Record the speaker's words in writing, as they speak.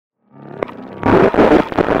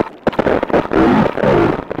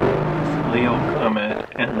Comet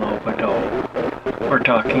and Lohado. We're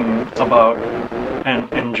talking about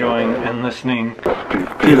and enjoying and listening.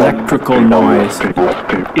 Electrical noise.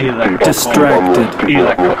 Distracted.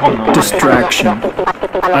 Electrical noise. Distraction.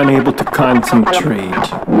 Unable to concentrate.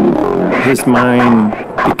 His mind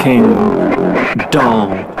became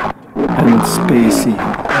dull and spacey.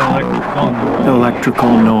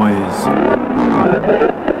 Electrical noise.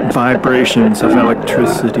 Vibrations of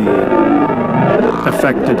electricity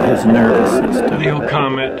affected his nervous system. Leo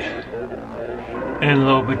Comet and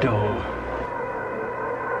Lohbado.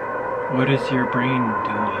 What is your brain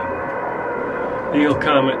doing? Leo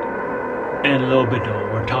Comet and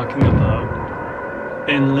Lohbado. We're talking about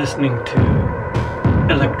and listening to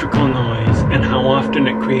electrical noise and how often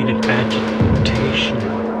it created agitation.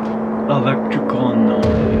 Electrical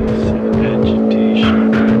noise,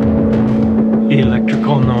 agitation.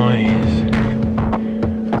 Electrical noise.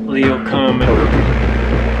 Leo Comet.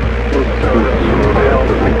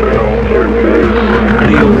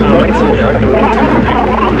 Leo Comet said having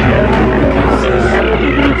because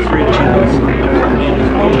even the fridge in his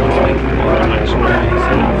room was making way too much noise,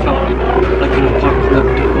 and it felt like an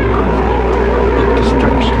apocalyptic movie of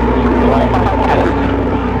destruction,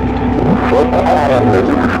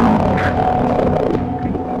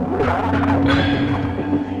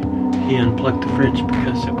 He unplugged the fridge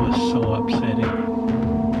because it was so upsetting.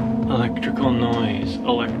 Electrical noise,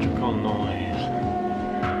 electrical noise.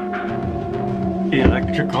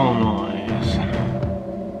 Electrical noise.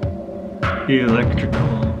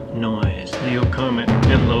 Electrical noise. Leo Comet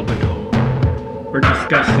and Lohbado. We're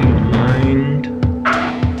discussing the mind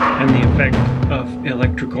and the effect of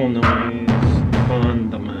electrical noise on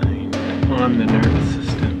the mind, on the nervous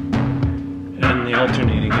system, and the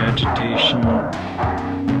alternating agitation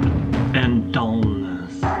and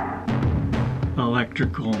dullness.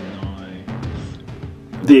 Electrical noise.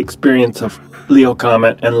 The experience of Leo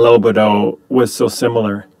Comet and Lohbado was so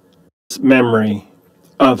similar. His memory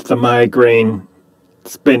of the migraine,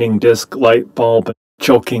 spinning disc light bulb,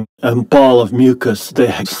 choking a ball of mucus.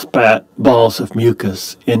 They spat balls of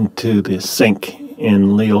mucus into the sink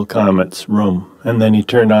in Leo Comet's room, and then he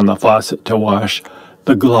turned on the faucet to wash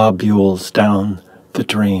the globules down the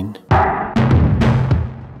drain.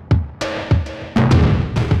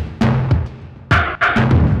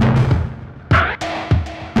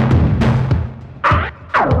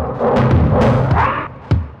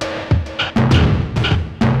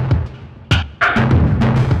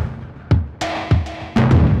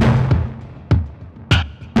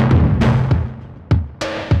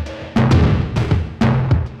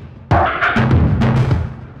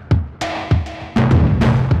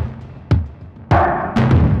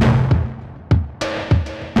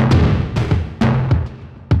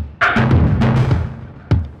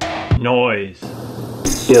 Noise.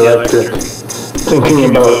 Electric. Thinking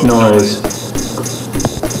about noise.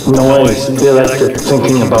 Noise. Electric.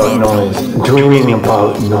 Thinking about noise. Dreaming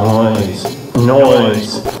about noise.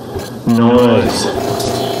 Noise. Noise.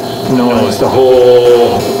 Noise. The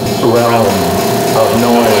whole realm of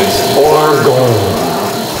noise. Organ.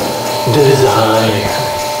 Desire.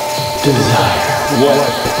 Desire. What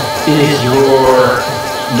is your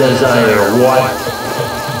desire? What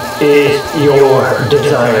is your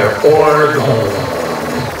desire? Organ.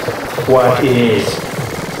 What is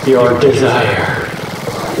your desire?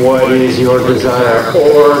 What is your desire?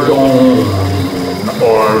 Organ.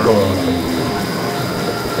 Organ.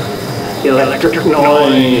 Electric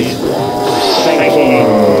noise sinking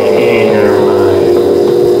in your mind.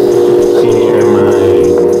 In your mind.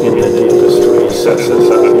 In the deepest recesses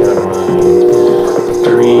of your mind.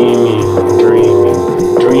 Dreaming, dreaming,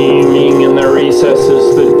 dreaming in the recesses,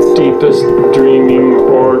 the deepest dreaming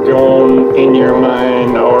organ in your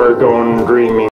mind, organ dreaming.